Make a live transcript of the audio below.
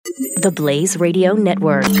TheBlaze Radio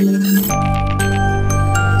Network.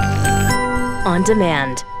 On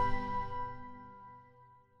demand.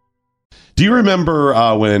 Do you remember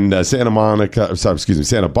when Santa Barbara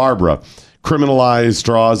criminalized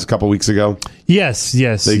straws a couple weeks ago? Yes.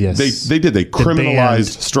 They did. They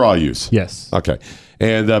criminalized straw use. Yes. Okay.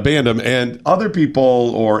 And banned them. And other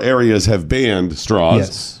people or areas have banned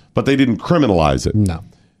straws, but they didn't criminalize it. No.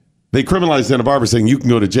 They criminalized Santa Barbara, saying you can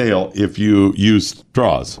go to jail if you use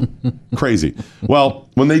straws. Crazy. Well,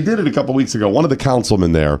 when they did it a couple weeks ago, one of the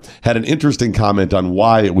councilmen there had an interesting comment on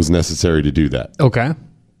why it was necessary to do that. Okay.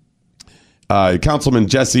 Councilman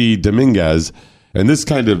Jesse Dominguez, and this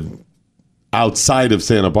kind of outside of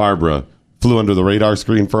Santa Barbara, flew under the radar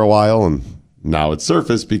screen for a while, and now it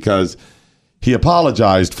surfaced because he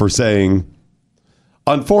apologized for saying,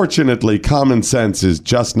 unfortunately, common sense is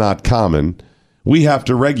just not common. We have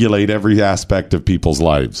to regulate every aspect of people's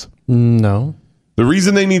lives. No. The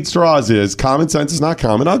reason they need straws is common sense is not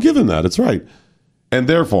common. I'll give him that. It's right. And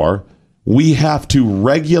therefore, we have to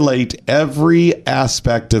regulate every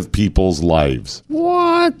aspect of people's lives.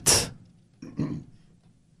 What?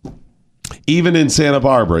 Even in Santa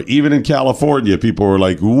Barbara, even in California, people were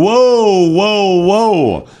like,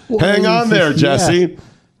 whoa. Hang on there, Jesse.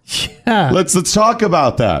 Yeah. Let's talk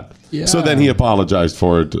about that. Yeah. So then he apologized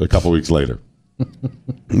for it a couple weeks later.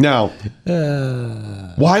 Now,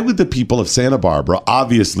 why would the people of Santa Barbara,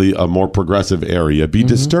 obviously a more progressive area, be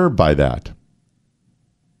disturbed by that?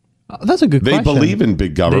 That's a good question. They believe in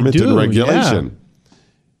big government and regulation. Yeah.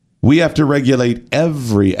 We have to regulate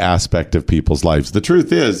every aspect of people's lives. The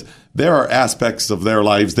truth is, there are aspects of their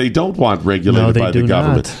lives they don't want regulated by the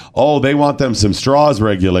government. Not. Oh, they want them some straws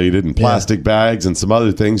regulated and plastic bags and some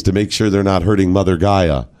other things to make sure they're not hurting Mother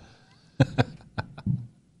Gaia.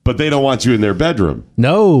 But they don't want you in their bedroom.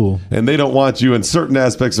 No. And they don't want you in certain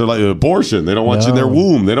aspects of like abortion. They don't want you in their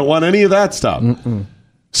womb. They don't want any of that stuff. Mm-mm.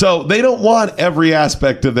 So they don't want every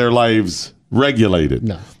aspect of their lives regulated.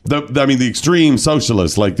 No. The extreme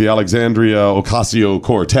socialists like the Alexandria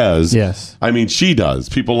Ocasio-Cortez. Yes. I mean, she does.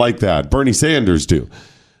 People like that. Bernie Sanders do.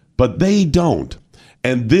 But they don't.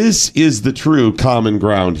 And this is the true common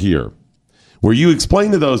ground here. Where you explain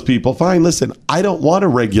to those people, fine, listen, I don't want to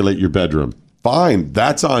regulate your bedroom. Fine,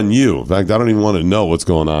 that's on you. In fact, I don't even want to know what's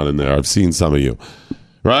going on in there. I've seen some of you.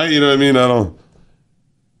 Right? You know what I mean? I don't.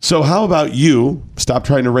 So how about you stop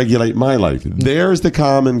trying to regulate my life? There's the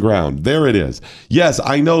common ground. There it is. Yes,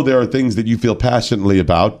 I know there are things that you feel passionately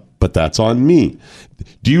about, but that's on me.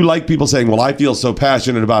 Do you like people saying, well, I feel so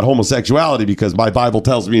passionate about homosexuality because my Bible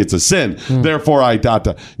tells me it's a sin. Therefore, I ...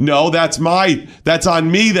 No, that's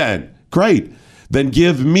on me then. Great. Then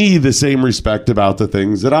give me the same respect about the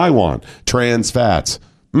things that I want. Trans fats.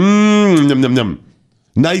 Nitrates.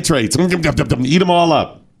 Eat them all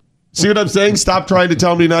up. See what I'm saying? Stop trying to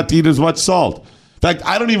tell me not to eat as much salt. In fact,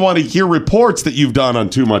 I don't even want to hear reports that you've done on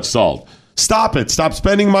too much salt. Stop it. Stop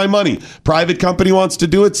spending my money. Private company wants to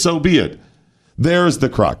do it, so be it. There's the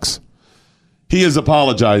crux. He has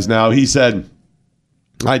apologized now. He said,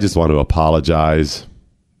 I just want to apologize.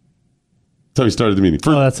 That's how he started the meeting.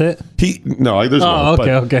 That's it? There's more.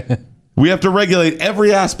 Okay. We have to regulate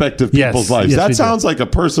every aspect of people's lives. Yes, that sounds like a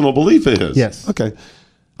personal belief of his. Yes. Okay.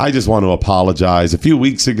 I just want to apologize. A few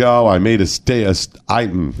weeks ago, I made a string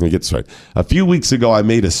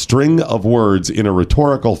of words in a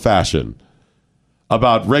rhetorical fashion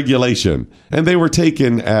about regulation, and they were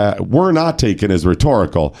not taken as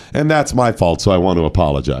rhetorical, and that's my fault, so I want to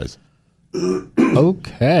apologize.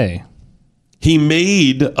 Okay. He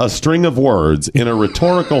made a string of words in a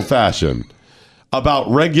rhetorical fashion about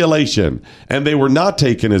regulation, and they were not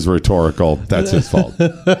taken as rhetorical. That's his fault.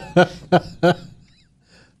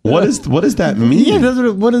 What does that mean? Yeah,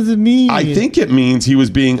 what does it mean? I think it means he was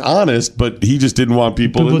being honest, but he just didn't want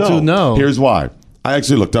people to know. Here's why. I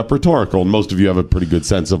actually looked up rhetorical, and most of you have a pretty good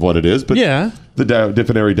sense of what it is. But the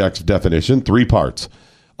dictionary definition, 3 parts.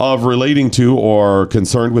 Of relating to or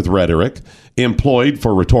concerned with rhetoric, employed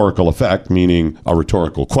for rhetorical effect, meaning a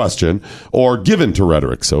rhetorical question, or given to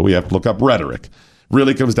rhetoric. So we have to look up rhetoric.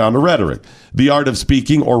 Really comes down to rhetoric. The art of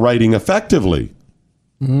speaking or writing effectively.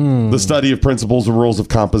 The study of principles or rules of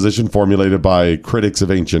composition formulated by critics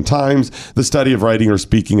of ancient times. The study of writing or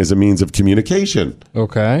speaking as a means of communication.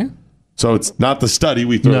 Okay. So it's not the study.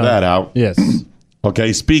 We throw that out. Yes.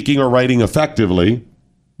 Okay. Speaking or writing effectively.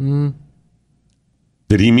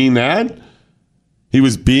 Did he mean that? He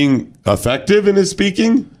was being effective in his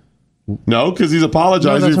speaking? No, because he's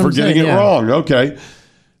apologizing for getting it wrong. Okay. A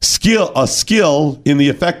skill in the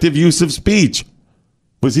effective use of speech.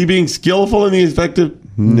 Was he being skillful in the effective?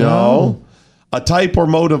 No. A type or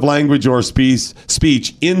mode of language or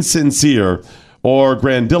speech insincere or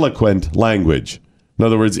grandiloquent language. In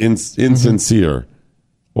other words, insincere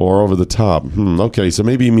or over the top. Okay, so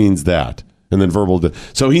maybe he means that. And then verbal.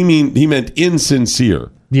 So he meant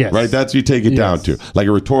insincere. Yes. Right? That's what you take it down to. Like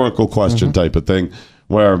a rhetorical question type of thing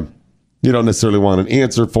where you don't necessarily want an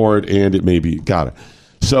answer for it and it may be. Got it.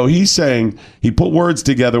 So he's saying he put words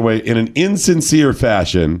together in an insincere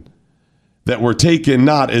fashion that were taken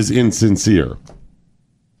not as insincere.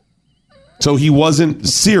 So he wasn't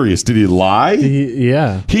serious. Did he lie?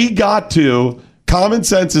 Yeah. He got to common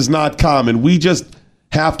sense is not common. We just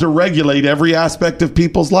have to regulate every aspect of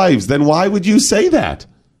people's lives. Then why would you say that?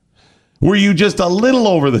 Were you just a little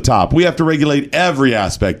over the top? We have to regulate every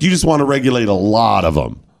aspect. You just want to regulate a lot of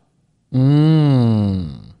them.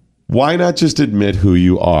 Why not just admit who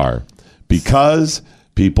you are? Because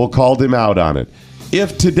people called him out on it.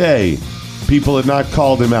 If today people had not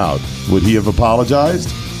called him out, would he have apologized?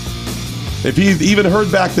 If he even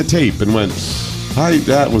heard back the tape and went,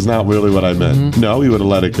 that was not really what I meant. No, he would have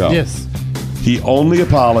let it go. Yes. He only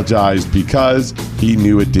apologized because he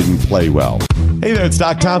knew it didn't play well. Hey there, it's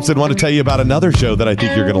Doc Thompson. I want to tell you about another show that I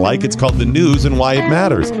think you're going to like. It's called The News and Why It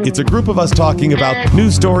Matters. It's a group of us talking about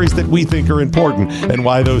news stories that we think are important and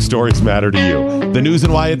why those stories matter to you. The News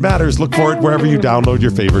and Why It Matters. Look for it wherever you download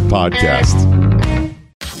your favorite podcasts.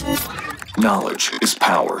 Knowledge is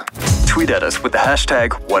power. Tweet at us with the hashtag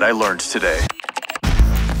 #WhatILearnedToday.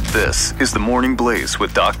 This is the Morning Blaze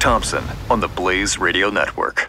with Doc Thompson on the Blaze Radio Network.